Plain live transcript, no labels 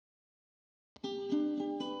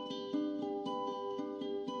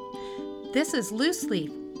This is Loose Leaf,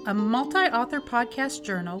 a multi-author podcast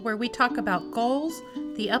journal where we talk about goals,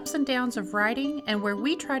 the ups and downs of writing, and where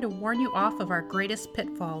we try to warn you off of our greatest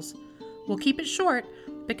pitfalls. We'll keep it short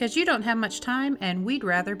because you don't have much time and we'd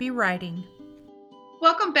rather be writing.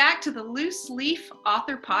 Welcome back to the Loose Leaf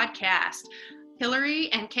Author Podcast. Hillary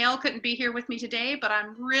and Kale couldn't be here with me today, but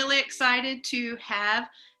I'm really excited to have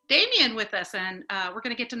Damien with us, and we're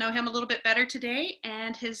going to get to know him a little bit better today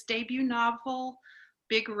and his debut novel,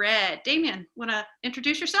 Big Red. Damien, want to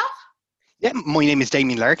introduce yourself? Yeah, my name is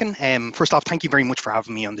Damien Larkin. First off, thank you very much for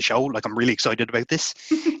having me on the show. I'm really excited about this.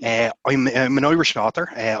 I'm an Irish author.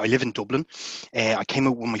 I live in Dublin. I came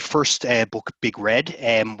out with my first book, Big Red,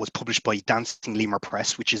 was published by Dancing Lemur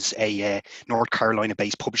Press, which is a North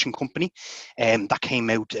Carolina-based publishing company. That came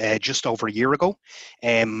out just over a year ago.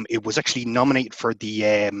 It was actually nominated for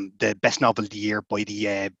the Best Novel of the Year by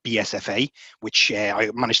the BSFA, which I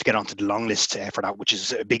managed to get onto the long list for that, which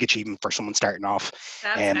is a big achievement for someone starting off.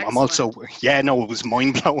 That's I'm also, it was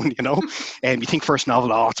mind blowing, you think first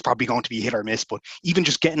novel, it's probably going to be hit or miss, but even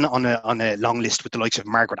just getting on a long list with the likes of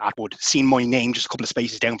Margaret Atwood, seeing my name just a couple of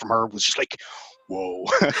spaces down from her was just like, whoa.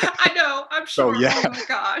 I know, I'm sure. So, yeah. Oh my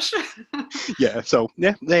gosh.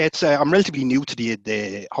 It's I'm relatively new to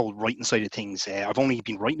the whole writing side of things. I've only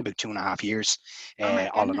been writing about 2.5 years,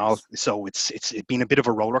 all in all. So it's been a bit of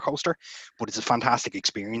a roller coaster, but it's a fantastic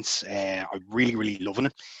experience. I'm really loving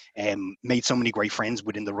it. Made so many great friends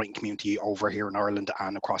within the writing community over here in Ireland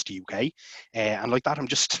and across the UK. And like that, I'm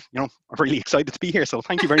just, I'm really excited to be here. So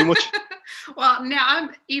thank you very much. Well, now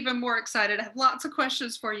I'm even more excited. I have lots of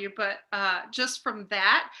questions for you, but just from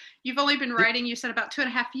that, you've only been writing, you said, about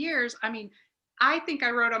 2.5 years. I mean, I think I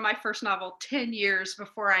wrote on my first novel 10 years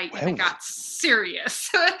before I even got serious.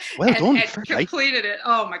 Well done. And completed it.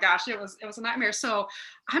 Oh my gosh, it was a nightmare. So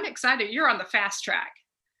I'm excited. You're on the fast track.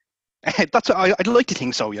 I'd like to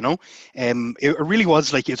think so, it really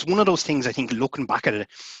was it's one of those things. I think looking back at it,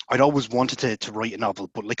 I'd always wanted to write a novel,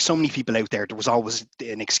 but like so many people out there was always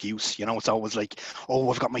an excuse. It's always like, oh,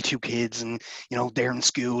 I've got my 2 kids and they're in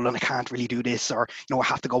school and I can't really do this, or I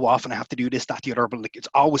have to go off and I have to do this, that, the other. But it's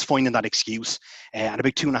always finding that excuse. And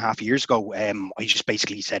about 2.5 years ago, I just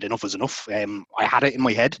basically said enough is enough. I had it in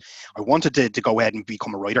my head. I wanted to go ahead and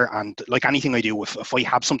become a writer, and like anything I do, if I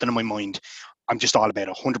have something in my mind, I'm just all about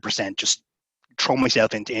 100%, just throw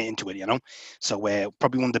myself into it, So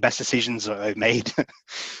probably one of the best decisions I've made.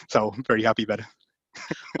 So I'm very happy about it.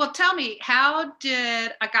 Well, tell me, how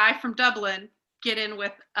did a guy from Dublin get in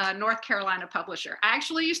with a North Carolina publisher? I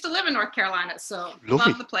actually used to live in North Carolina, so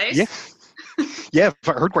love the place. Yeah. Yeah,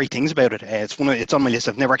 I've heard great things about it. It's on my list.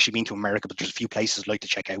 I've never actually been to America, but there's a few places I'd like to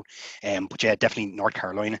check out. But yeah, definitely North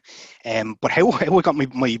Carolina. But how I got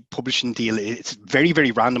my publishing deal, it's very,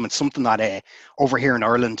 very random. It's something that over here in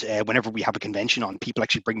Ireland, whenever we have a convention on, people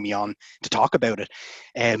actually bring me on to talk about it.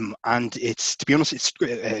 And it's, to be honest, it's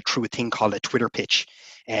through a thing called a Twitter pitch.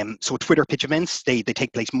 So Twitter pitch events, they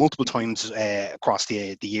take place multiple times across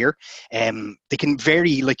the year. They can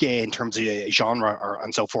vary in terms of genre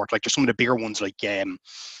and so forth. There's some of the bigger ones like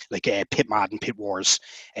Pit Mad and Pit Wars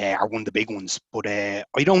are one of the big ones. But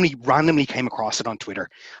I'd only randomly came across it on Twitter,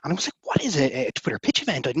 and I was like, what is a Twitter pitch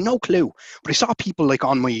event? I had no clue. But I saw people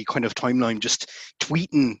on my kind of timeline just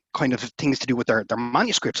tweeting kind of things to do with their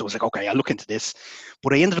manuscripts. I was like, okay, I'll look into this.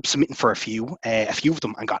 But I ended up submitting for a few of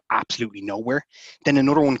them and got absolutely nowhere. Then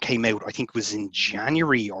another one came out, I think it was in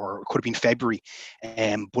January, or it could have been February,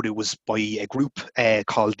 but it was by a group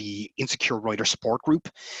called the Insecure Writer Support Group,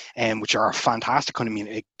 which are a fantastic kind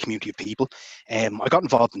of community of people. I got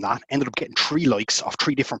involved in that, ended up getting 3 likes off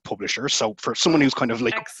 3 different publishers. So for someone who's kind of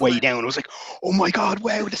way down, I was like, oh my God,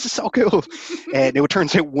 wow, this is so cool. Now it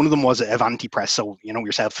turns out one of them was Avanti Press. So,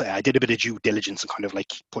 yourself, I did a bit of due diligence and kind of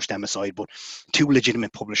pushed them aside, but 2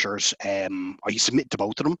 legitimate publishers. I submitted to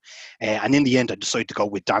both of them. And in the end, I decided to go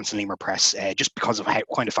with Dancing Lemur Press, just because of how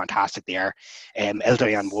kind of fantastic they are.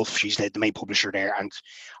 Diane Wolf, she's the main publisher there. And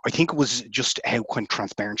I think it was just how kind of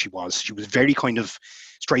transparent she was. She was very kind of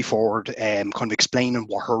straightforward, kind of explaining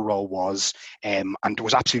what her role was, and there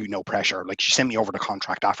was absolutely no pressure. She sent me over the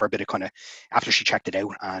contract after a bit of after she checked it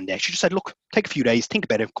out, and she just said, look, take a few days, think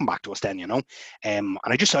about it, come back to us then, and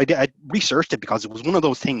I researched it because it was one of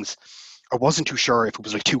those things. I wasn't too sure if it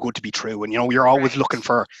was too good to be true, and you're always looking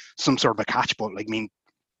for some sort of a catch, but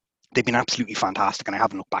they've been absolutely fantastic, and I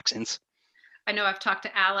haven't looked back since. I know I've talked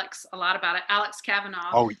to Alex a lot about it. Alex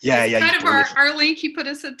Kavanaugh. Oh, yeah. Kind of our link. He put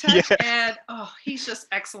us in touch, and he's just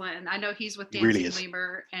excellent. And I know he's with Dancing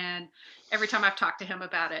Lemur, and every time I've talked to him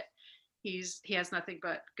about it, he has nothing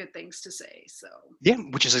but good things to say. So Yeah,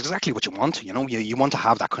 which is exactly what you want. You want to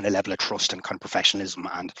have that kind of level of trust and kind of professionalism,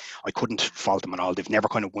 and I couldn't fault them at all. They've never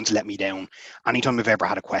kind of once let me down. Anytime I've ever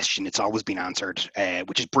had a question, it's always been answered,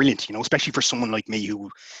 which is brilliant. Especially for someone like me who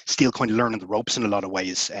still kind of learning the ropes in a lot of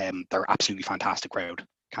ways. They're absolutely fantastic crowd.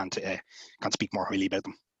 Can't speak more highly about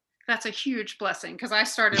them. that's a huge blessing, because I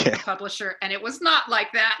started with Yeah. a publisher and it was not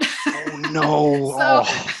like that. Oh no. So,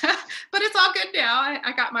 Oh, but it's all good now.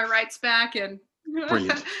 I got my rights back and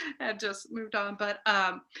brilliant. and just moved on. But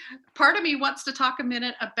part of me wants to talk a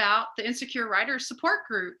minute about the Insecure Writers Support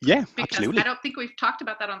Group, Yeah, because I absolutely. don't think we've talked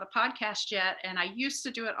about that on the podcast yet. And I used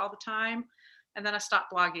to do it all the time, and then I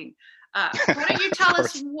stopped blogging. Why don't you Of tell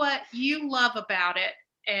us course. what you love about it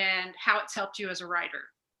and how it's helped you as a writer?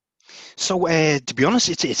 So, to be honest,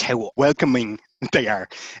 it's how welcoming they are.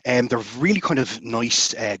 They're really kind of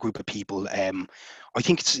nice group of people. I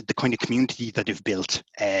think it's the kind of community that they've built,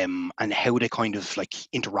 and how they kind of like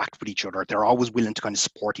interact with each other. They're always willing to kind of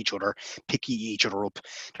support each other, pick each other up.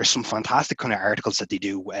 There's some fantastic kind of articles that they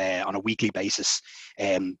do on a weekly basis,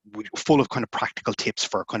 full of kind of practical tips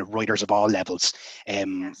for kind of writers of all levels.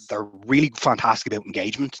 Yes. They're really fantastic about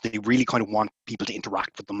engagement. They really kind of want people to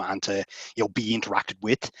interact with them and to be interacted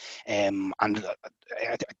with. And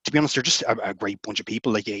to be honest, they're just a great bunch of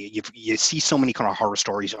people. Like you see so many kind of horror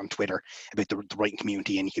stories on Twitter about the writing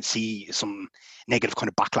community, and you can see some negative kind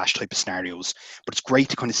of backlash type of scenarios. But it's great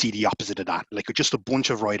to kind of see the opposite of that. Like just a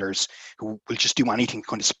bunch of writers who will just do anything to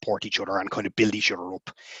kind of support each other and kind of build each other up.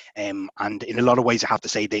 And in a lot of ways, I have to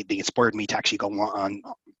say they inspired me to actually go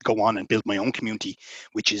on and build my own community,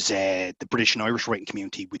 which is the British and Irish writing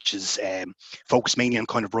community, which is focused mainly on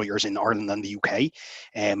kind of writers in Ireland and the UK.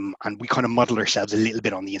 And we kind of modeled ourselves a little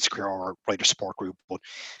bit on the Insecure Writer Support Group. But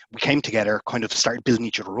we came together, kind of started building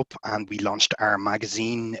each other up, and we launched our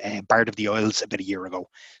magazine, Bard of the Isles, about a year ago. Oh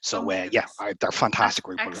So my yeah, goodness. they're a That's fantastic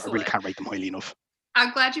group. I really excellent. can't rate them highly enough.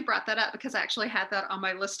 I'm glad you brought that up, because I actually had that on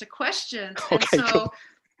my list of questions. And Okay, good.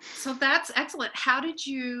 so that's excellent. How did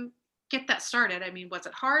you get that started? I mean, was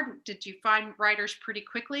it hard? Did you find writers pretty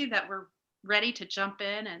quickly that were ready to jump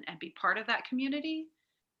in and be part of that community?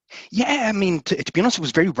 Yeah, I mean, to be honest, it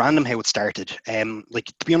was very random how it started. Like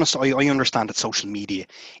to be honest, I understand that social media,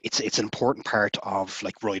 it's an important part of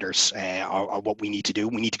like writers, or what we need to do.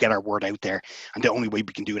 We need to get our word out there, and the only way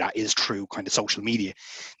we can do that is through kind of social media.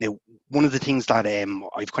 Now, one of the things that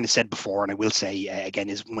I've kind of said before, and I will say again,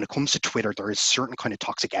 is when it comes to Twitter, there is certain kind of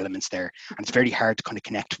toxic elements there, and it's very hard to kind of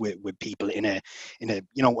connect with people in a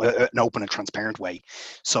an open and transparent way.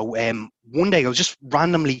 So one day I was just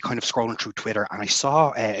randomly kind of scrolling through Twitter, and I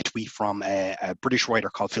saw a tweet from a British writer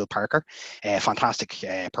called Phil Parker, a fantastic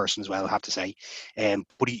person as well, I have to say.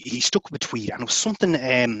 But he stuck with a tweet, and it was something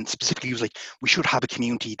specifically. He was like, "We should have a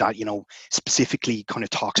community that specifically kind of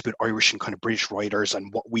talks about Irish and kind of British writers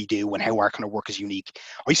and what we do and how our kind of work is unique."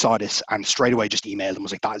 I saw this and straight away just emailed him. I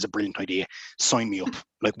was like, "That is a brilliant idea. Sign me up.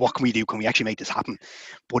 Like, what can we do? Can we actually make this happen?"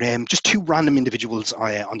 But just two random individuals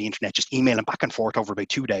on the internet just emailing back and forth over about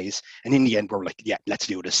 2 days, and in the end, we were like, "Yeah, let's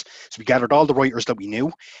do this." So we gathered all the writers that we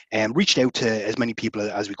knew, and reached out to as many people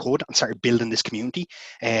as we could, and started building this community.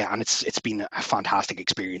 And it's been a fantastic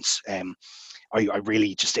experience. I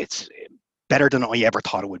really just it's better than I ever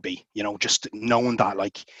thought it would be. Just knowing that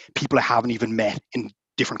like people I haven't even met in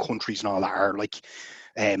different countries and all that are like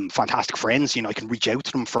fantastic friends. I can reach out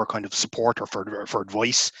to them for kind of support or for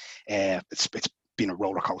advice. It's been a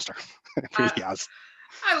roller coaster. It really I, has.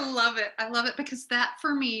 I love it. I love it, because that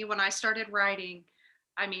for me, when I started writing,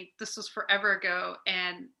 I mean, this was forever ago,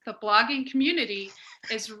 and the blogging community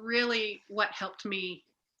is really what helped me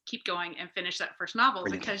keep going and finish that first novel.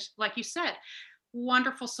 Brilliant. Because, like you said,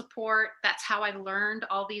 wonderful support. That's how I learned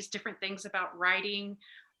all these different things about writing.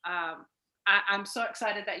 I'm so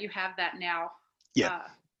excited that you have that now. Yeah. Uh,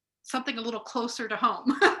 Something a little closer to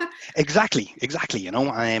home. Exactly.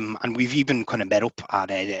 And we've even kind of met up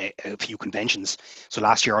at a few conventions. So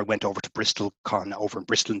last year I went over to Bristol Con over in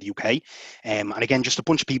Bristol in the UK, and again just a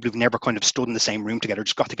bunch of people who've never kind of stood in the same room together,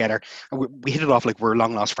 just got together, and we hit it off like we're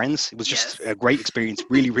long lost friends. It was just Yes. a great experience.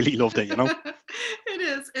 Really, really loved it. It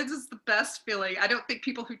is. It is the best feeling. I don't think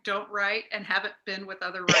people who don't write and haven't been with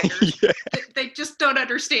other writers, Yeah, they just don't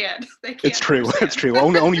understand. They it's can't true. It's understand. true.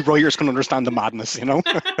 Only writers can understand the madness.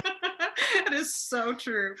 It is so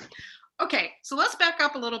true. Okay, so let's back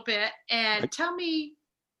up a little bit and Right. tell me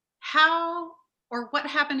how or what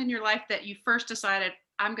happened in your life that you first decided,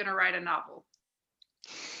 I'm going to write a novel.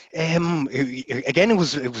 Again, it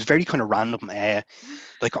was very kind of random.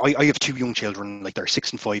 Like I have two young children, like they're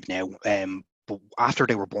 6 and 5 now. But after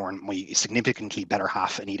they were born, my significantly better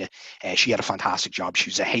half, Anita, she had a fantastic job. She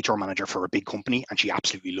was a HR manager for a big company, and she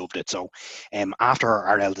absolutely loved it. So, after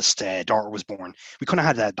our eldest daughter was born, we kind of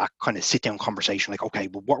had that kind of sit down conversation, like, okay,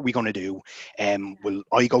 well, what are we going to do? Will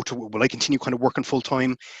I continue kind of working full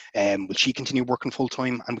time? Will she continue working full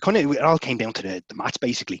time? And it all came down to the maths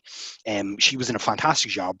basically. She was in a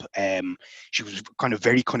fantastic job. She was kind of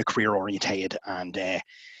very kind of career orientated, and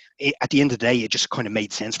at the end of the day, it just kind of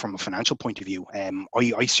made sense from a financial point of view.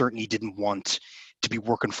 I certainly didn't want to be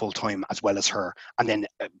working full time as well as her, and then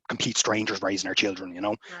complete strangers raising our children,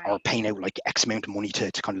 or paying out like X amount of money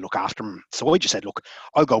to kind of look after them. So I just said, look,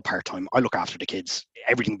 I'll go part time. I'll look after the kids.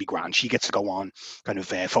 Everything will be grand. She gets to go on, kind of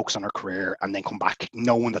focus on her career, and then come back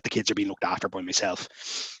knowing that the kids are being looked after by myself.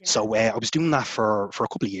 Yeah. So I was doing that for a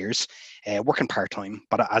couple of years. Working part-time,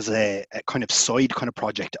 but as a kind of side kind of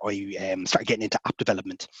project, I started getting into app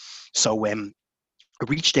development. So I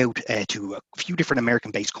reached out to a few different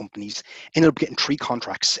American-based companies, ended up getting 3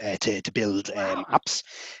 contracts to build apps.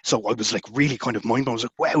 So I was like really kind of mind-blown. I was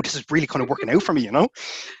like, wow, this is really kind of working out for me,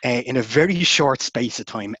 in a very short space of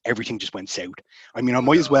time, everything just went south. I mean, I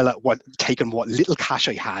might as well have taken what little cash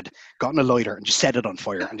I had, gotten a lighter and just set it on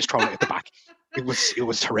fire and just thrown it at the back. It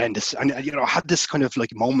was horrendous. And, I had this kind of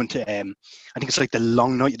like moment, I think it's like the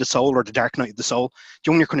long night of the soul or the dark night of the soul.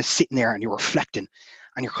 When you're kind of sitting there and you're reflecting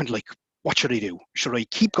and you're kind of like, what should I do? Should I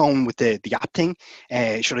keep going with the app thing?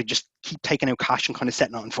 Should I just keep taking out cash and kind of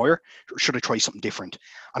setting it on fire? Or should I try something different?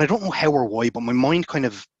 And I don't know how or why, but my mind kind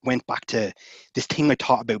of went back to this thing I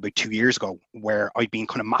thought about 2 years ago, where I'd been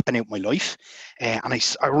kind of mapping out my life. And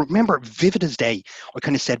I remember vivid as day, I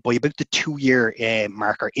kind of said by about the 2-year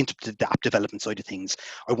marker into the app development side of things,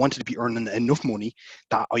 I wanted to be earning enough money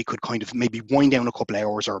that I could kind of maybe wind down a couple of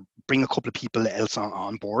hours or bring a couple of people else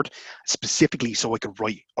on board, specifically so I could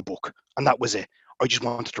write a book. And that was it. I just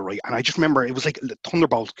wanted to write. And I just remember it was like a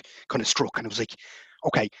thunderbolt kind of struck. And it was like,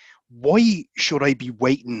 okay, why should I be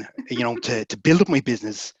waiting, to build up my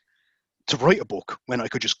business to write a book when I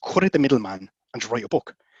could just cut out the middleman and just write a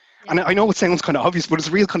book? Yeah. And I know it sounds kind of obvious, but it's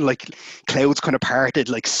real kind of like clouds kind of parted,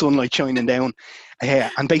 like sunlight shining down.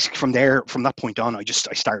 And basically from that point on, I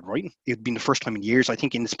started writing. It had been the first time in years, I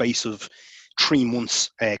think in the space of 3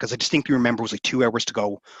 months, because I distinctly remember it was like 2 hours to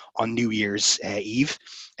go on New Year's Eve.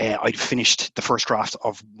 I'd finished the first draft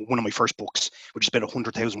of one of my first books, which is about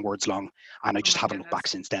 100,000 words long, and I just haven't looked back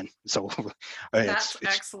since then. So that's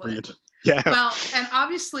excellent. Brilliant. Yeah. Well, and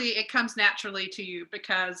obviously it comes naturally to you,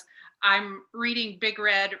 because I'm reading Big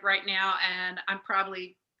Red right now, and I'm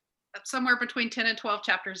probably somewhere between 10 and 12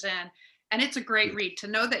 chapters in, and it's a great read. To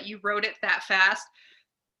know that you wrote it that fast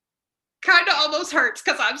kind of almost hurts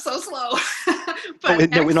because I'm so slow. But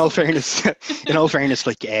in all fairness,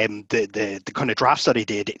 like the kind of drafts that I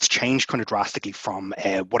did, it's changed kind of drastically from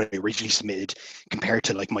what I originally submitted compared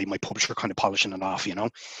to like my publisher kind of polishing it off, Yeah.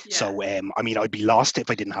 So I mean, I'd be lost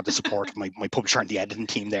if I didn't have the support of my publisher and the editing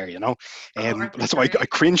team there, That's why I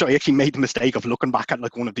cringe. I actually made the mistake of looking back at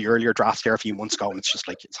like one of the earlier drafts there a few months ago, and it's just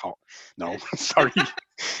like, it's hot. No, sorry,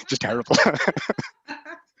 just terrible.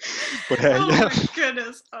 But my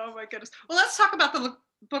goodness. Well, let's talk about the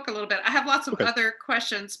book a little bit. I have lots of other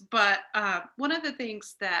questions, but one of the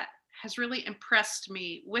things that has really impressed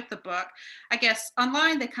me with the book, I guess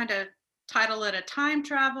online they kind of title it a time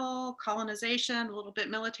travel, colonization, a little bit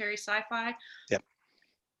military sci-fi. Yep.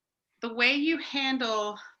 The way you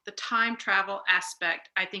handle the time travel aspect,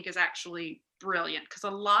 I think, is actually brilliant, because a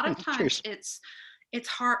lot of times it's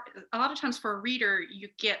hard. A lot of times for a reader, you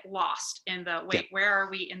get lost in the, where are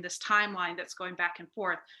we in this timeline that's going back and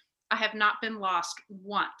forth? I have not been lost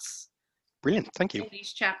once. Brilliant. Thank you. In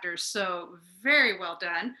these chapters. So very well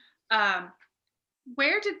done.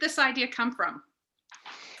 Where did this idea come from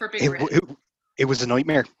for Big Red? It was a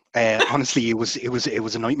nightmare. Honestly, it was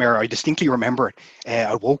a nightmare. I distinctly remember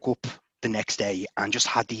I woke up the next day and just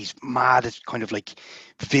had these mad kind of like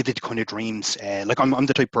vivid kind of dreams. Like I'm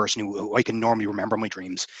the type of person who I can normally remember my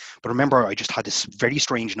dreams, but remember I just had this very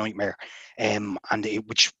strange nightmare,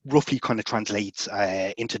 which roughly kind of translates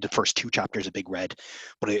into the first 2 chapters of Big Red.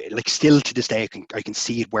 But like still to this day, I can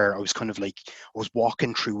see it, where I was kind of like, I was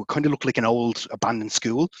walking through, it kind of looked like an old abandoned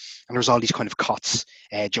school, and there's all these kind of cots,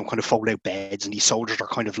 kind of fold out beds, and these soldiers are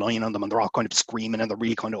kind of lying on them, and they're all kind of screaming, and they're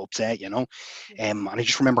really kind of upset, and I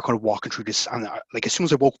just remember kind of walking through this, and like as soon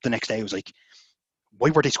as I woke up the next day, I was like, why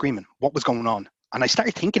were they screaming? What was going on? And I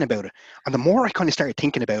started thinking about it. And the more I kind of started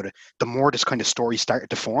thinking about it, the more this kind of story started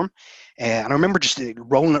to form. And I remember just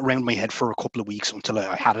rolling it around my head for a couple of weeks until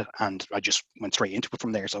I had it, and I just went straight into it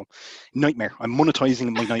from there. So nightmare. I'm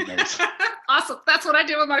monetizing my nightmares. Awesome. That's what I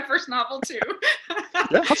did with my first novel too.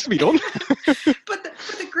 Yeah, it has to be done. But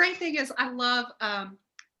But the great thing is, I love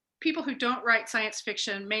people who don't write science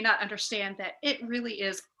fiction may not understand that it really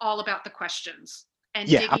is all about the questions and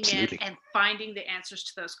Yeah, digging in absolutely. and finding the answers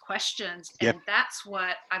to those questions. Yeah. And that's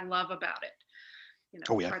what I love about it,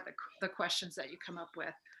 Oh yeah. are the questions that you come up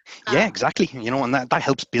with. Yeah, Um, exactly. And that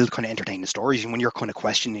helps build kind of entertaining stories. And when you're kind of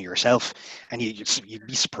questioning yourself, and you'd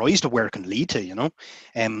be surprised at where it can lead to.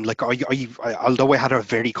 Like although I had a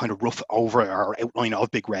very kind of rough over or outline of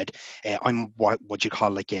Big Red, I'm what you call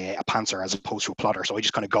like a pantser as opposed to a plotter. So I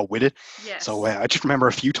just kind of go with it. So yes. I just remember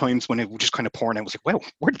a few times when it was just kind of pouring out, I was like, wow,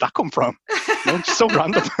 where did that come from? Just so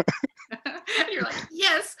random. And you're like,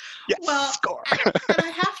 yes. Yes, Well, score. and I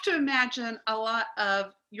have to imagine a lot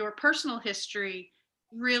of your personal history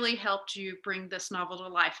really helped you bring this novel to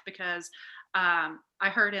life because I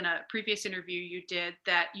heard in a previous interview you did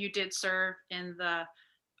that you did serve in the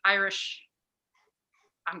Irish.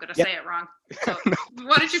 I'm going to Yeah. say it wrong. So,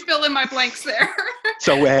 why did you fill in my blanks there?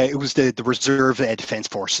 So it was the Reserve Defence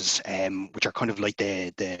Forces, which are kind of like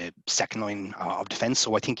the second line of defence.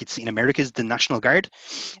 So I think it's in America is the National Guard,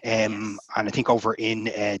 Yes. and I think over in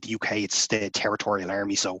the UK it's the Territorial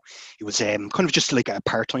Army. So it was kind of just like a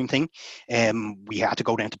part-time thing. We had to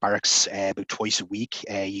go down to barracks about twice a week.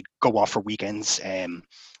 You'd go off for weekends.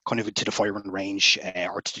 Kind of to the firing range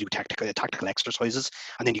or to do tactical exercises,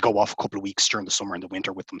 and then you go off a couple of weeks during the summer and the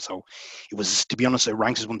winter with them. So it was, to be honest, it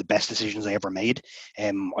ranks as one of the best decisions I ever made.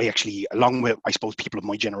 I actually, along with, I suppose, people of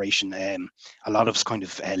my generation, a lot of us kind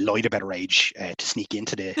of lied about our age to sneak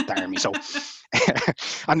into the army. So,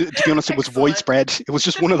 and to be honest, it was Excellent. widespread. It was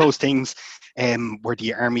just one of those things where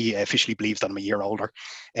the army officially believes that I'm a year older.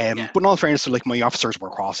 Yeah. But in all fairness, so like my officers were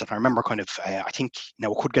across it. I remember kind of, I think,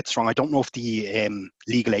 now I could get this wrong. I don't know if the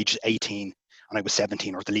legal age is 18 and I was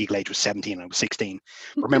 17, or if the legal age was 17 and I was 16.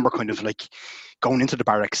 But I remember kind of like going into the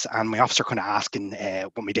barracks and my officer kind of asking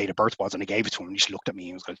what my date of birth was, and I gave it to him, and he just looked at me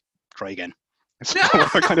and was like, try again. So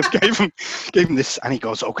I kind of gave him this, and he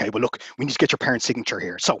goes, okay, well, look, we need to get your parents' signature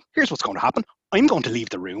here. So here's what's going to happen. I'm going to leave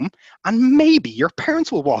the room, and maybe your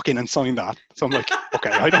parents will walk in and sign that. So I'm like, okay,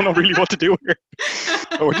 I don't know really what to do here.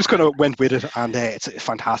 So I just kind of went with it, and it's a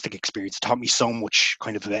fantastic experience. It taught me so much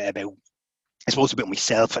kind of about, I suppose, about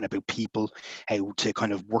myself and about people, how to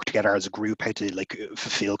kind of work together as a group, how to like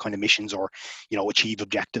fulfill kind of missions or, achieve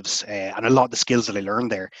objectives. And a lot of the skills that I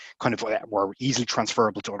learned there kind of were easily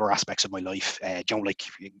transferable to other aspects of my life, like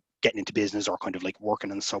getting into business or kind of like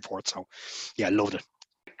working and so forth. So yeah, I loved it.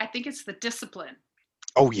 I think it's the discipline.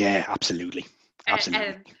 Oh yeah, absolutely. Absolutely.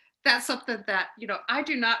 And that's something that, I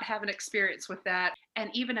do not have an experience with that. And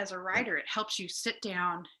even as a Yeah, writer, it helps you sit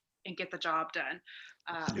down and get the job done.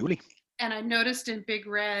 absolutely. And I noticed in Big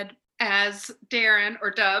Red, as Darren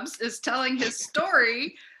or Dubs is telling his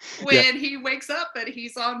story, Yeah. when he wakes up and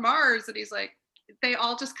he's on Mars and he's like, they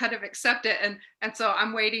all just kind of accept it. And so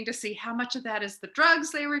I'm waiting to see how much of that is the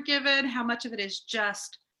drugs they were given, how much of it is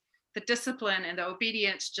just the discipline and the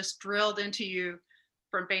obedience just drilled into you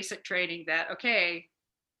from basic training that, okay,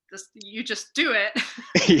 you just do it.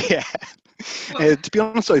 Yeah. Well, To be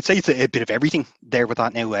honest, I'd say it's a bit of everything there with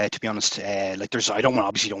that now. To be honest, like I don't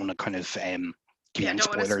want to kind of give you yeah, any don't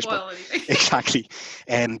want to spoilers, but spoil anything. exactly.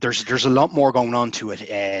 There's a lot more going on to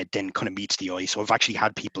it than kind of meets the eye. So I've actually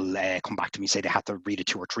had people come back to me, say they had to read it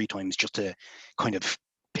 2 or 3 times just to kind of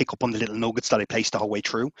pick up on the little nuggets that I placed the whole way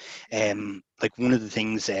through. Yeah. Like one of the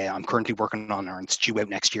things I'm currently working on, and it's due out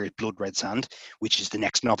next year, is Blood Red Sand, which is the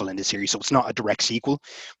next novel in the series. So it's not a direct sequel,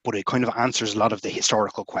 but it kind of answers a lot of the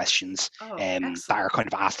historical questions Oh, that are excellent. kind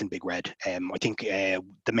of asked in Big Red. I think the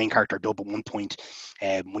main character Dub at one point,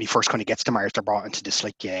 when he first kind of gets to Mars, they're brought into this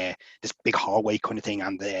like this big hallway kind of thing,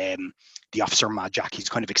 and the officer Mad Jack, he's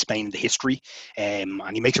kind of explaining the history, and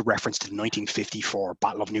he makes a reference to the 1954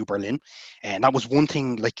 Battle of New Berlin, and that was one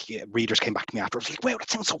thing. Like readers came back to me after, I was like, wow,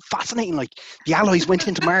 that sounds so fascinating. Like the Allies went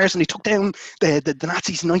into Mars and they took down the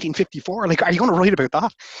Nazis in 1954. Like, are you going to write about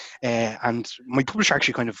that? And my publisher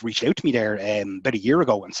actually kind of reached out to me there about a year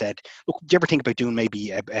ago and said, look, do you ever think about doing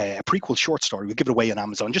maybe a prequel short story? We'll give it away on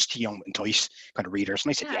Amazon just to entice kind of readers. And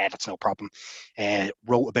I said, Yeah. yeah, that's no problem.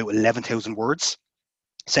 Wrote about 11,000 words,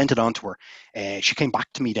 sent it on to her. She came back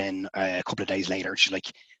to me then a couple of days later. She's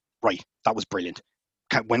like, right, that was brilliant.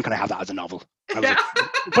 When can I have that as a novel? And I was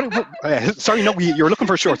Yeah. like, sorry, no, you're looking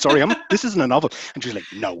for a short. Sorry, this isn't a novel. And she's like,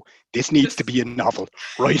 no, this needs to This, be a novel.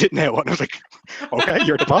 Write it now. And I was like, okay,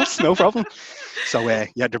 you're the boss, no problem. So yeah,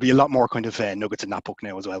 there'll be a lot more kind of nuggets in that book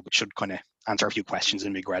now as well, which should kind of answer a few questions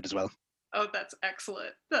in Big Red as well. oh, that's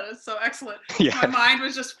excellent. That is so excellent. My Yeah, mind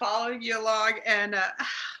was just following you along. And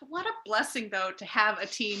what a blessing, though, to have a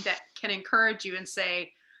team that can encourage you and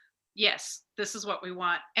say, yes, this is what we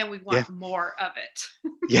want, and we Yeah. want more of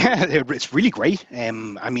it. Yeah, it's really great. I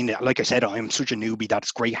mean, like I said, I'm such a newbie that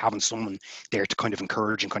it's great having someone there to kind of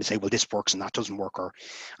encourage and kind of say, well, this works and that doesn't work.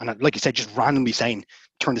 Like I said, just randomly saying,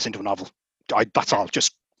 turn this into a novel. That's Yeah, all.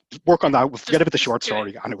 Just work on that. We'll forget about the just short do it.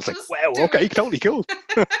 story. And it was like, Just wow, do okay, it. totally cool.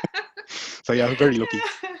 So yeah, very lucky.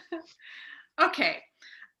 Okay.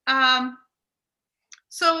 Um,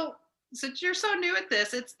 so since you're so new at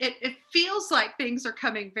this, it feels like things are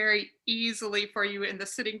coming very easily for you in the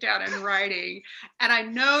sitting down and writing. And I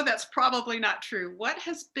know that's probably not true. What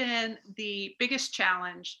has been the biggest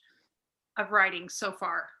challenge of writing so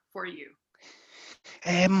far for you?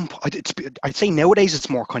 I'd say nowadays it's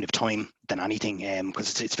more kind of time than anything,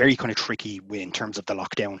 because it's very kind of tricky in terms of the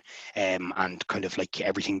lockdown, and kind of like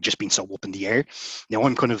everything just being so up in the air. Now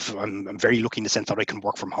I'm very lucky in the sense that I can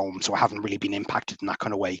work from home, so I haven't really been impacted in that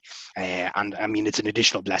kind of way. And I mean, it's an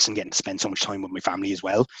additional blessing getting to spend so much time with my family as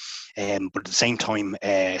well. But at the same time,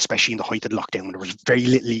 especially in the height of the lockdown when there was very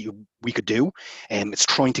little we could do, it's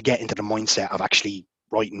trying to get into the mindset of actually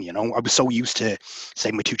writing. I was so used to,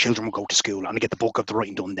 say, my two children would go to school and I get the bulk of the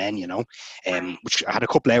writing done then, Right. which I had a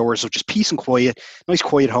couple of hours of just peace and quiet, nice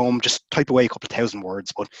quiet home, just type away a couple of thousand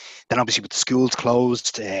words. But then obviously with the schools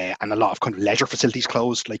closed, and a lot of kind of leisure facilities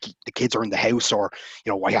closed, like the kids are in the house, or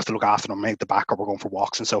I have to look after them out the back, or we're going for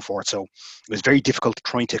walks and so forth. So it was very difficult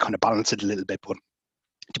trying to kind of balance it a little bit. But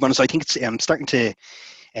to be honest, I think it's starting to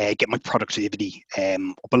get my productivity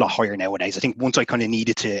up a lot higher nowadays. I think once I kind of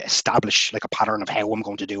needed to establish like a pattern of how I'm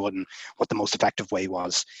going to do it and what the most effective way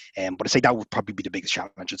was. But I'd say that would probably be the biggest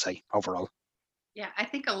challenge, I'd say, overall. Yeah, I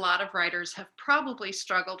think a lot of writers have probably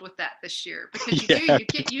struggled with that this year because Yeah, you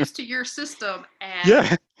get used to your system, and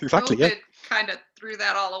yeah, exactly. Yeah, COVID kind of threw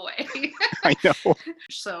that all away. I know.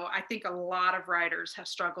 So I think a lot of writers have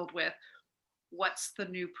struggled with what's the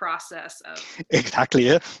new process of. Exactly.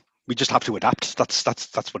 Yeah. We just have to adapt.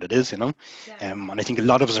 That's what it is. Yeah. And I think a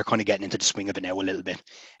lot of us are kind of getting into the swing of it now a little bit.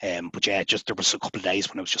 But yeah, just there was a couple of days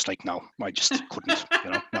when I was just like, no, I just couldn't.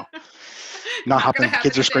 No, not Not gonna happening. Kids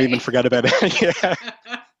happen are screaming, today. forget about it. Yeah.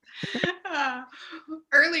 Uh,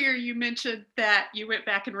 earlier, you mentioned that you went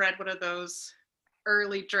back and read one of those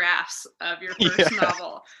early drafts of your Yeah. first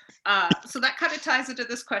novel. So that kind of ties into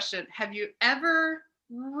this question. Have you ever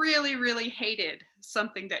really, really hated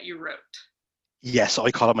something that you wrote? Yes, I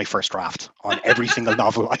call it my first draft on every single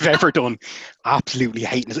novel I've ever done. Absolutely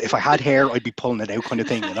hating it. If I had hair, I'd be pulling it out, kind of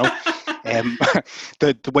thing. Um,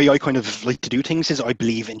 the way I kind of like to do things is I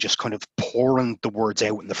believe in just kind of pouring the words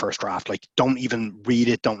out in the first draft. Like, don't even read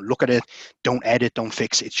it, don't look at it, don't edit, don't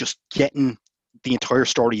fix it. It's just getting the entire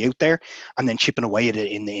story out there and then chipping away at it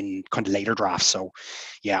in kind of later drafts. So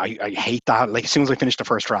yeah, I hate that. Like, as soon as I finish the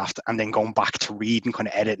first draft and then going back to read and kind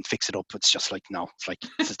of edit and fix it up, it's just like, no, it's like,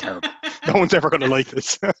 this is terrible. No one's ever going to like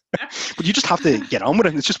this. But you just have to get on with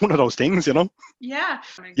it. It's just one of those things. Yeah.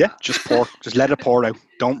 Yeah, just just let it pour out.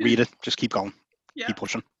 Don't read it, just keep going. Yeah. Keep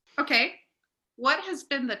pushing. Okay. What has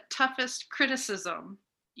been the toughest criticism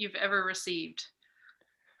you've ever received?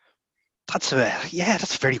 That's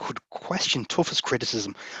a very good question. Toughest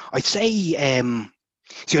criticism, I'd say.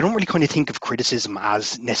 See, I don't really kind of think of criticism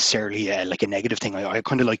as necessarily like a negative thing. I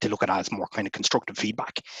kind of like to look at it as more kind of constructive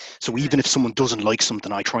feedback. So even if someone doesn't like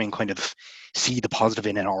something, I try and kind of see the positive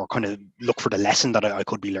in it, or kind of look for the lesson that I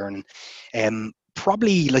could be learning.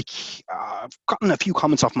 Probably like I've gotten a few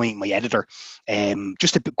comments off my editor,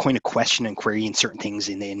 just a bit kind of question and querying certain things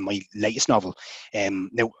in my latest novel.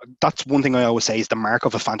 Now that's one thing I always say is the mark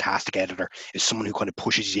of a fantastic editor is someone who kind of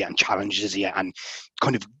pushes you and challenges you and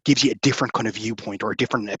kind of gives you a different kind of viewpoint or a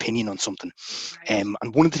different opinion on something. Right.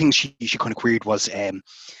 And one of the things she kind of queried was the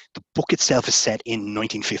book itself is set in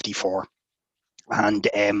 1954, and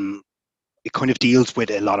it kind of deals with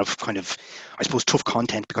a lot of kind of, I suppose, tough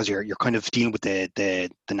content because you're kind of dealing with the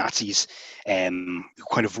Nazis who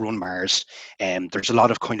kind of run Mars. There's a lot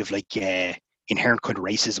of kind of like inherent kind of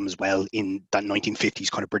racism as well in that 1950s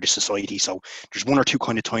kind of British society. So there's one or two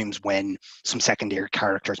kind of times when some secondary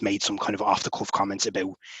characters made some kind of off the cuff comments about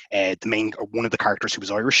one of the characters who was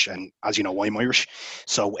Irish, and as you know, I'm Irish.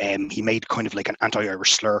 So he made kind of like an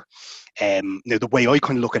anti-Irish slur. Now the way I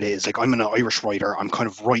kind of look at it is like, I'm an Irish writer. I'm kind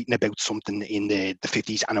of writing about something in the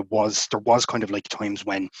 50s, and there was kind of like times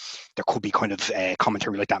when there could be kind of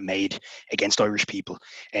commentary like that made against Irish people,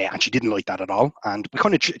 and she didn't like that at all. And we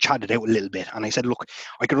kind of chatted out a little bit, and I said, look,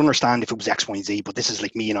 I could understand if it was X, Y, and Z, but this is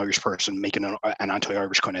like me, an Irish person, making an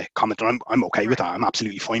anti-Irish kind of comment, and I'm okay with that. I'm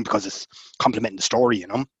absolutely fine because it's complimenting the story.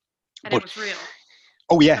 And But it was real.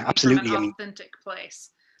 oh yeah, Coming from absolutely. an I mean, authentic place.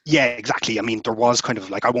 Yeah, exactly. I mean, there was kind of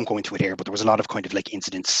like, I won't go into it here, but there was a lot of kind of like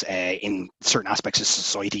incidents in certain aspects of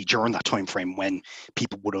society during that time frame when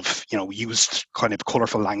people would have, used kind of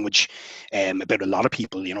colourful language about a lot of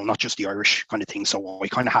people, not just the Irish kind of thing. So I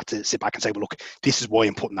kind of had to sit back and say, well, look, this is why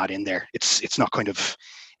I'm putting that in there. It's not kind of,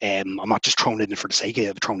 I'm not just throwing it in for the sake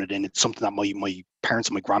of throwing it in. It's something that my parents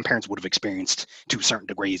and my grandparents would have experienced to certain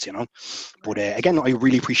degrees. But again, I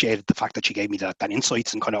really appreciated the fact that she gave me that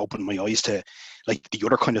insights and kind of opened my eyes to like the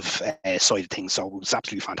other kind of side of things. So it was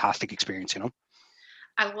absolutely fantastic experience.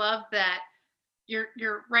 I love that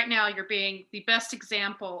you're right now you're being the best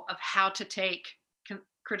example of how to take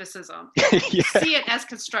criticism and Yeah, see it as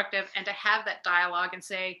constructive, and to have that dialogue and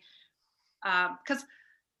say, because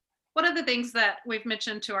one of the things that we've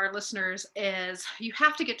mentioned to our listeners is you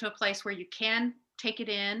have to get to a place where you can take it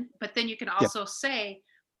in, but then you can yeah. also say,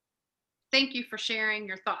 thank you for sharing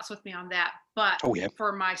your thoughts with me on that, but Oh yeah,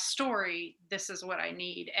 for my story, this is what I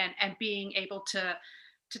need. And being able to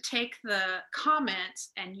take the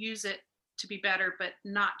comments and use it to be better, but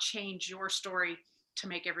not change your story to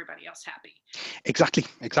make everybody else happy. exactly.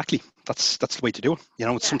 That's the way to do it. It's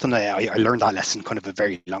Yeah. something that I learned that lesson kind of a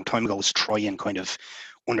very long time ago, was try and kind of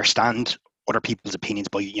understand other people's opinions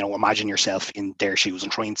by, imagine yourself in their shoes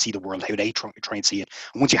and try and see the world how they try and see it.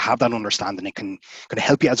 And once you have that understanding, it can kind of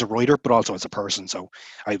help you as a writer, but also as a person. So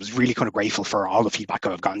I was really kind of grateful for all the feedback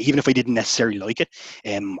I've gotten, even if I didn't necessarily like it.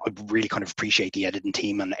 I really kind of appreciate the editing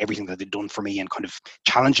team and everything that they've done for me, and kind of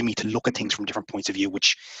challenging me to look at things from different points of view,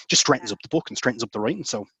 which just strengthens Yeah, up the book and strengthens up the writing.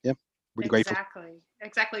 So yeah, really grateful.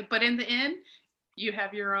 exactly. But in the end, you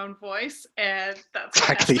have your own voice, and that's what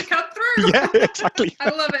has Exactly. to come through. Yeah, exactly. I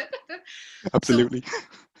love it. So, Absolutely.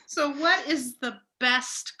 so what is the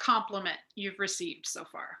best compliment you've received so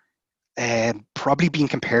far? Probably being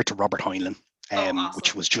compared to Robert Heinlein, Oh, which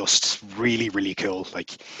awesome. was just really, really cool.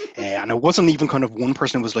 And it wasn't even kind of one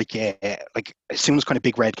person. It was like as soon as kind of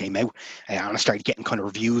Big Red came out, and I started getting kind of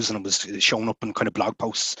reviews, and it was showing up in kind of blog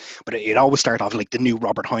posts. But it always started off like the new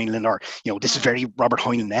Robert Heinlein, or this is Oh, very Robert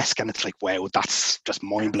Heinlein-esque, and it's like, wow, that's just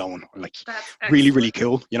mind that's blowing. Like that's really, really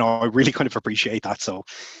excellent. cool. I really kind of appreciate that. So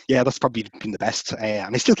yeah, that's probably been the best.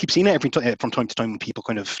 And I still keep seeing it every time from time to time when people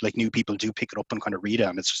kind of like new people do pick it up and kind of read it,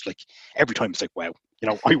 and it's just like every time it's like, wow,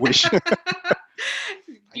 I wish.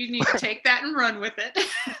 You need to take that and run with it.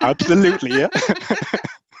 Absolutely, yeah.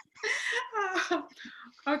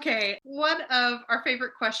 Okay, one of our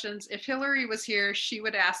favorite questions, if Hillary was here, she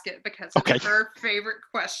would ask it because it's Okay. her favorite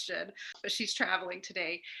question, but she's traveling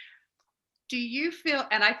today. Do you feel,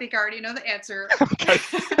 and I think I already know the answer, Okay.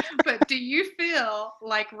 but do you feel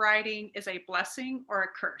like writing is a blessing or a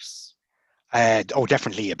curse? Oh,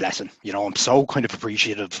 definitely a blessing. I'm so kind of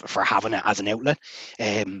appreciative for having it as an outlet.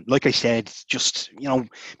 Like I said, just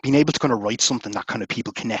being able to kind of write something that kind of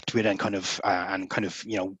people connect with, and kind of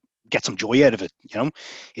get some joy out of it.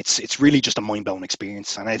 It's really just a mind blowing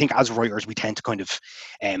experience. And I think as writers, we tend to kind of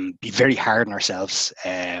be very hard on ourselves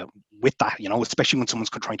with that. Especially when someone's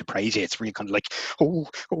trying to praise you, it's really kind of like, oh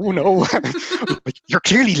no, like you're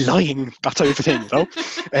clearly lying. That type of thing.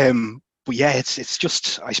 But yeah, it's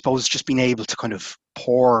just, I suppose, just being able to kind of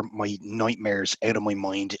pour my nightmares out of my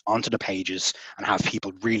mind onto the pages and have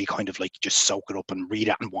people really kind of like just soak it up and read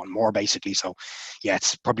it and want more, basically. So yeah,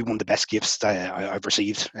 it's probably one of the best gifts that I've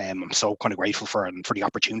received. I'm so kind of grateful for it and for the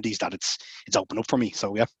opportunities that it's opened up for me.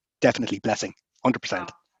 So yeah, definitely blessing, Oh, 100%.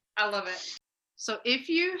 I love it. So, if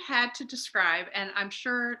you had to describe, and I'm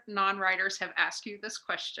sure non writers have asked you this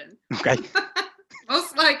question, Okay.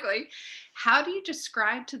 most likely, how do you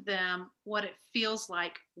describe to them what it feels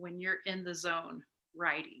like when you're in the zone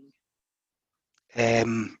writing?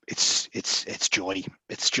 It's joy.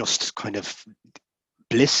 It's just kind of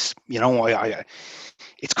bliss.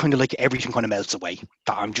 It's kind of like everything kind of melts away.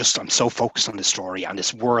 That I'm so focused on the story, and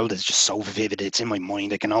this world is just so vivid. It's in my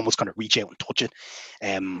mind. I can almost kind of reach out and touch it.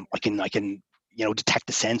 I can detect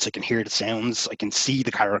the sense. I can hear the sounds. I can see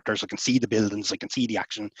the characters. I can see the buildings. I can see the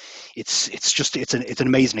action. It's an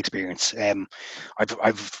amazing experience.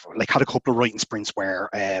 I've like had a couple of writing sprints where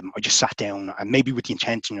I just sat down, and maybe with the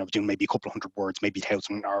intention of doing maybe a couple of hundred words, maybe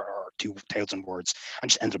 1,000 or 2,000 words, and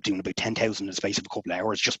just ended up doing about 10,000 in the space of a couple of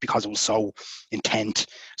hours, just because it was so intent,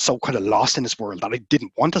 so kind of lost in this world that I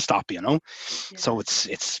didn't want to stop. Yeah. So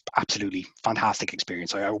it's absolutely fantastic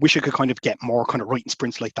experience. I wish I could kind of get more kind of writing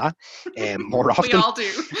sprints like that more We often. all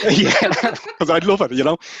do. Yeah, because I'd love it.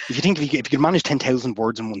 If you think if you could manage 10,000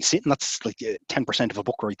 words in one sitting, that's like 10% of a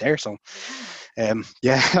book right there. So Yeah.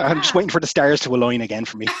 yeah, I'm just Yeah. waiting for the stars to align again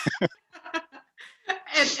for me.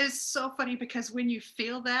 And it's so funny because when you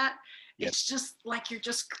feel that, Yeah. it's just like you're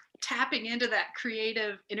just tapping into that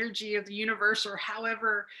creative energy of the universe, or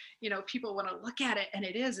however, people want to look at it. And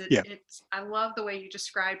Yeah. it's, I love the way you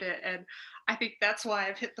described it. And I think that's why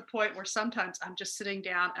I've hit the point where sometimes I'm just sitting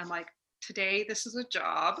down and I'm like, today, this is a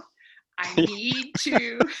job. I need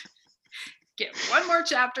to get one more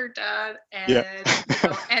chapter done. Yeah.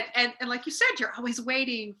 And, and like you said, you're always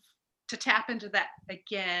waiting to tap into that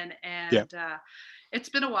again. Yeah. And, it's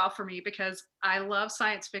been a while for me because I love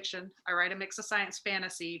science fiction. I write a mix of science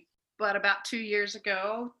fantasy, but about 2 years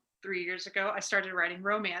ago, 3 years ago, I started writing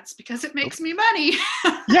romance because it makes me money.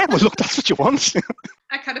 Yeah, well, look, that's what you want.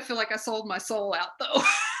 I kind of feel like I sold my soul out though.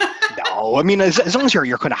 No, I mean, as long as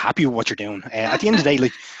you're kind of happy with what you're doing. At the end of the day,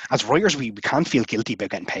 like as writers, we can't feel guilty about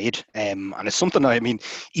getting paid. And it's something I mean,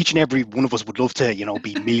 each and every one of us would love to,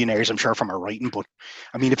 be millionaires, I'm sure, from our writing. But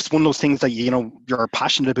I mean, if it's one of those things that, you're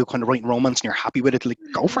passionate about kind of writing romance and you're happy with it, like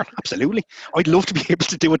go for it. Absolutely. I'd love to be able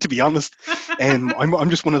to do it, to be honest. I'm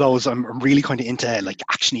just one of those, I'm really kind of into like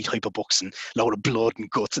actiony type of books and a load of blood and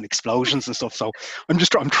guts and explosions and stuff. So I'm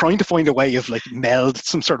trying to find a way of like meld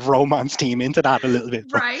some sort of romance theme into that a little bit.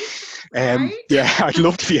 But, right. yeah, I'd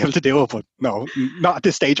love to be able to do it, but no, not at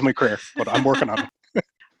this stage of my career, but I'm working on it.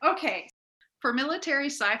 Okay. For military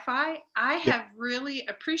sci-fi, I Yeah. have really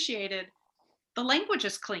appreciated the language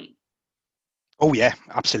is clean. Oh yeah,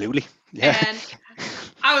 absolutely. Yeah. And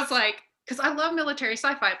I was like, because I love military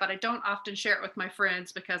sci-fi, but I don't often share it with my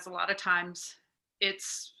friends because a lot of times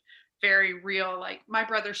it's very real. Like my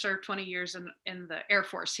brother served 20 years in the Air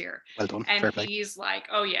Force here. Well done. And Fair play. he's like,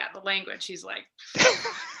 oh yeah, the language. He's like,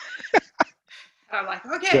 I'm like,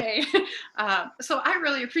 Yeah. okay. So I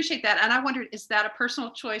really appreciate that. And I wondered, is that a personal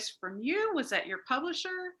choice from you? Was that your publisher?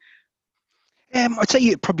 I'd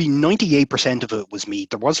say probably 98% of it was me.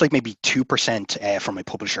 There was like maybe 2% from my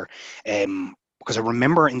publisher. Because I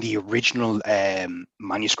remember in the original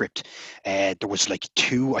manuscript, there was like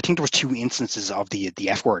I think there was two instances of the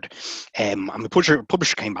F word. And my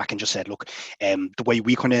publisher came back and just said, look, the way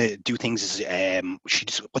we kind of do things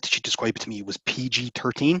is, what did she describe it to me? It was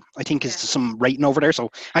PG-13, I think, is some rating over there. So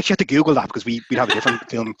I actually had to Google that because we'd have a different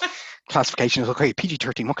film classification. I was like, okay,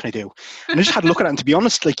 PG-13, what can I do? And I just had a look at it, and to be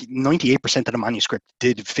honest, like 98% of the manuscript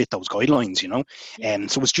did fit those guidelines, so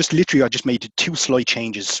it was just literally, I just made 2 slight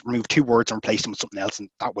changes, removed 2 words and replaced them with something else, and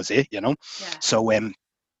that was it. So I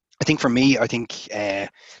think for me,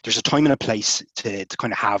 there's a time and a place to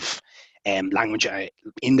kind of have language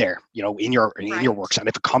in there, in your works, and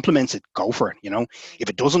if it complements it, go for it. If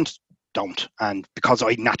it doesn't, don't. And because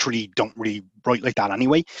I naturally don't really write like that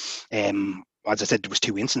anyway, as I said, there was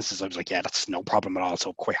 2 instances. I was like, yeah, that's no problem at all.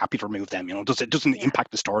 So quite happy to remove them. It doesn't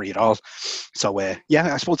impact the story at all. So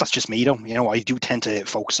yeah, I suppose that's just me though. I do tend to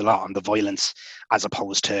focus a lot on the violence as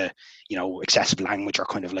opposed to, excessive language or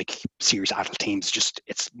kind of like serious adult themes. Just,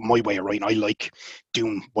 it's my way of writing. I like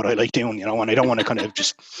doing what I like doing, and I don't want to kind of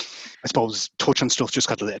just, I suppose, touch on stuff just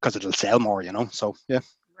because it'll sell more, So yeah,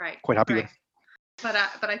 quite happy with it. But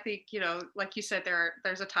I think, like you said,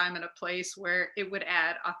 there's a time and a place where it would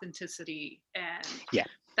add authenticity, and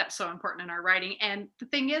that's so important in our writing. And the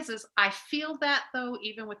thing is I feel that though,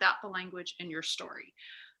 even without the language in your story.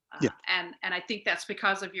 And I think that's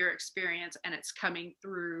because of your experience, and it's coming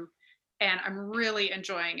through, and I'm really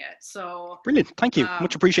enjoying it. So brilliant. Thank you.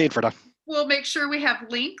 Much appreciated for that. We'll make sure we have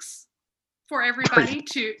links for everybody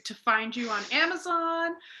to find you on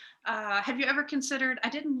Amazon. Have you ever considered, I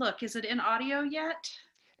didn't look, is it in audio yet?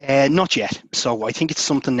 Not yet. So I think it's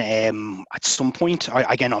something at some point.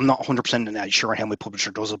 I'm not 100% sure how my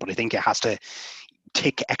publisher does it, but I think it has to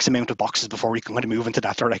tick X amount of boxes before we can kind of move into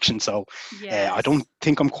that direction. So I don't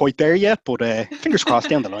think I'm quite there yet, but fingers crossed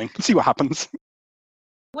down the line. We'll see what happens.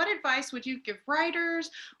 What advice would you give writers?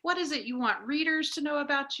 What is it you want readers to know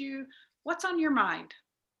about you? What's on your mind?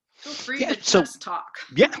 Feel free to just talk.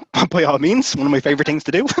 Yeah, by all means, one of my favorite things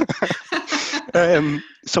to do.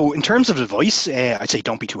 So in terms of advice, I'd say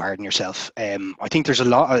don't be too hard on yourself. I think there's a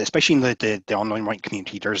lot, especially in the online writing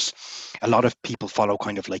community, there's a lot of people follow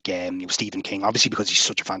kind of like Stephen King, obviously because he's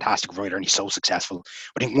such a fantastic writer and he's so successful.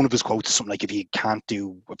 I think one of his quotes is something like, if you can't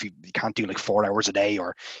do like 4 hours a day,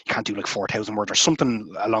 or you can't do like 4,000 words or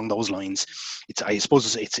something along those lines, I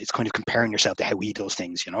suppose it's kind of comparing yourself to how he does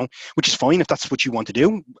things, which is fine if that's what you want to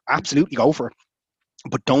do. Absolutely go for it.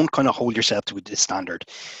 But don't kind of hold yourself to this standard,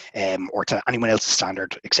 or to anyone else's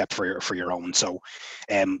standard except for your own. So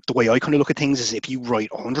the way I kind of look at things is, if you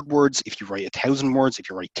write 100 words, if you write 1,000 words, if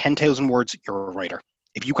you write 10,000 words, you're a writer.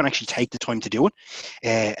 If you can actually take the time to do it.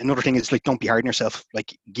 Another thing is, like, don't be hard on yourself.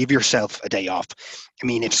 Like, give yourself a day off. I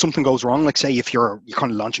mean, if something goes wrong, like say if you're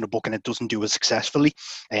kind of launching a book and it doesn't do as successfully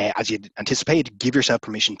as you anticipated, give yourself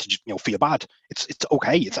permission to feel bad. It's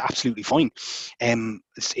okay. It's absolutely fine.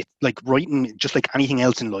 It's like writing, just like anything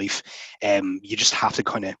else in life. You just have to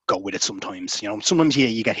kind of go with it sometimes. Sometimes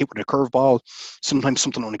you get hit with a curveball. Sometimes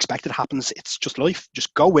something unexpected happens. It's just life.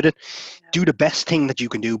 Just go with it. Do the best thing that you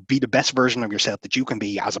can do. Be the best version of yourself that you can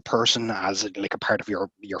be as a person, as like a part of your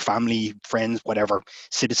family, friends, whatever,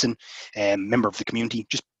 citizen, member of the community.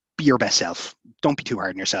 Just be your best self. Don't be too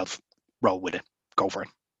hard on yourself. Roll with it. Go for it.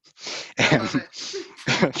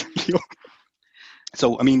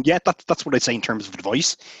 So, I mean, yeah, that's what I'd say in terms of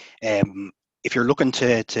advice. If you're looking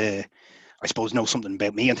to I suppose know something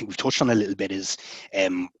about me, I think we've touched on a little bit, is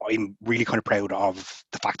I'm really kind of proud of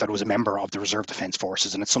the fact that I was a member of the Reserve Defence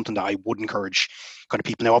Forces, and it's something that I would encourage kind of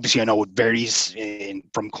people. Now, obviously, I know it varies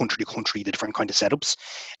from country to country, the different kind of setups,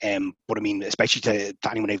 but I mean, especially to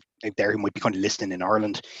anyone out there who might be kind of listening in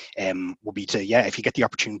Ireland, would be to, if you get the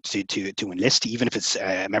opportunity to enlist, even if it's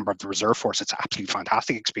a member of the Reserve Force, it's an absolutely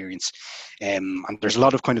fantastic experience. And there's a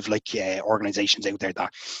lot of kind of like organisations out there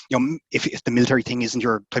that, if the military thing isn't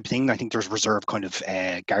your type of thing, I think there's reserve kind of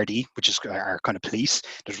Gardaí, which is our kind of police.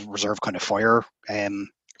 There's reserve kind of firemen.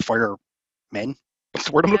 What's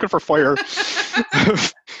the word I'm looking for? Fire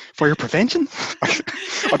prevention.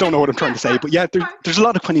 I don't know what I'm trying to say, but yeah, there's a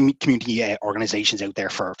lot of kind of community organisations out there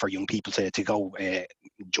for young people to go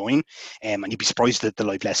join, and you'd be surprised at the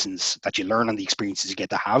life lessons that you learn and the experiences you get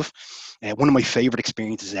to have. One of my favourite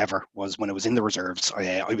experiences ever was when I was in the reserves.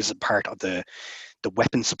 I was a part of the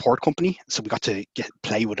weapons support company, so we got to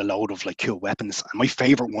play with a load of like cool weapons, and my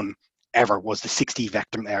favourite one ever was the 60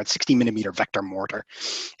 millimeter Vector mortar,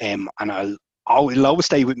 and it'll always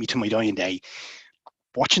stay with me to my dying day.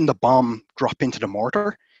 Watching the bomb drop into the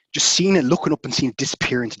mortar, just seeing it, looking up and seeing it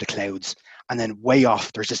disappear into the clouds, and then way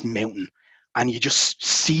off there's this mountain, and you just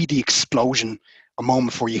see the explosion a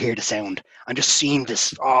moment before you hear the sound, and just seeing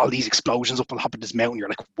all these explosions up on top of this mountain, you're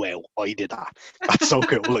like, wow, I did that. That's so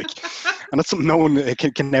cool. Like, and that's something no one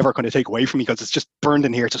can never kind of take away from me, because it's just burned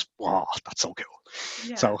in here. It's just, wow, that's so cool.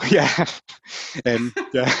 Yeah. So yeah.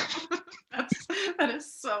 Yeah. That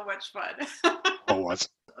is so much fun. Oh, it was.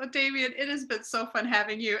 Damien, it has been so fun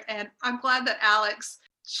having you, and I'm glad that Alex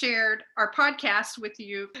shared our podcast with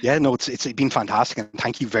you. Yeah, no, it's been fantastic, and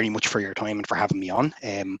thank you very much for your time and for having me on.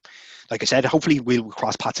 Like I said, hopefully we'll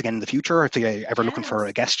cross paths again in the future. If you're ever looking for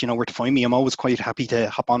a guest, you know where to find me. I'm always quite happy to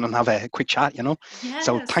hop on and have a quick chat, Yes.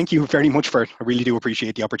 So thank you very much I really do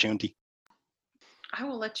appreciate the opportunity. I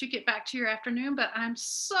will let you get back to your afternoon, but I'm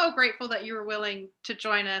so grateful that you were willing to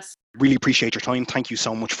join us. Really appreciate your time. Thank you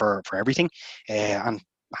so much for everything. And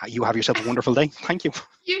you have yourself a wonderful day. Thank you.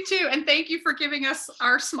 You too. And thank you for giving us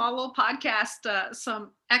our small little podcast,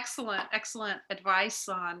 some excellent advice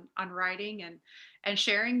on writing and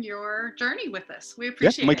sharing your journey with us. We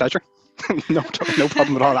appreciate it. Yeah, my pleasure. No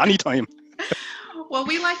problem at all. Anytime. Well,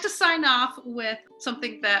 we like to sign off with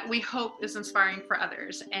something that we hope is inspiring for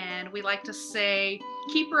others. And we like to say,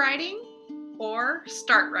 keep writing or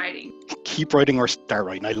start writing. Keep writing or start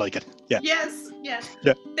writing. I like it. Yeah. Yes. Yeah.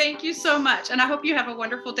 Thank you so much. And I hope you have a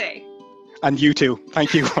wonderful day. And you too.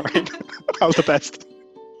 Thank you. All right. All the best.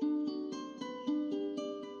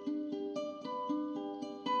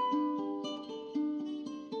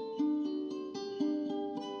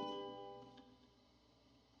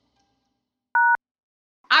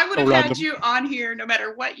 I would have had you on here no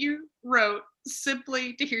matter what you wrote,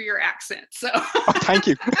 simply to hear your accent. So thank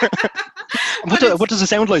you. What does it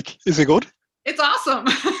sound like? Is it good? It's awesome.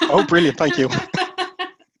 Oh, brilliant. Thank you.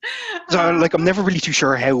 So, like, I'm never really too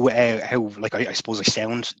sure how like, I suppose I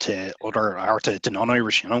sound to other, or to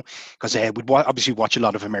non-Irish, because we'd obviously watch a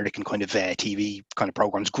lot of American kind of TV kind of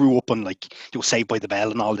programs, grew up on, like, Saved by the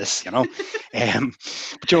Bell and all this,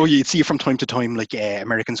 but, you'd see it from time to time, like,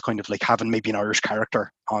 Americans kind of, like, having maybe an Irish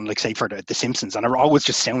character on, like, say, for the Simpsons, and it always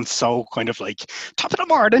just sounds so kind of, like, top of the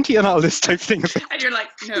morning to you and all this type of thing. And you're like,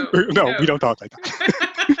 no, we don't talk like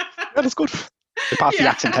that. Yeah, that's good. They passed the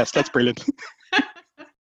accent test. That's brilliant.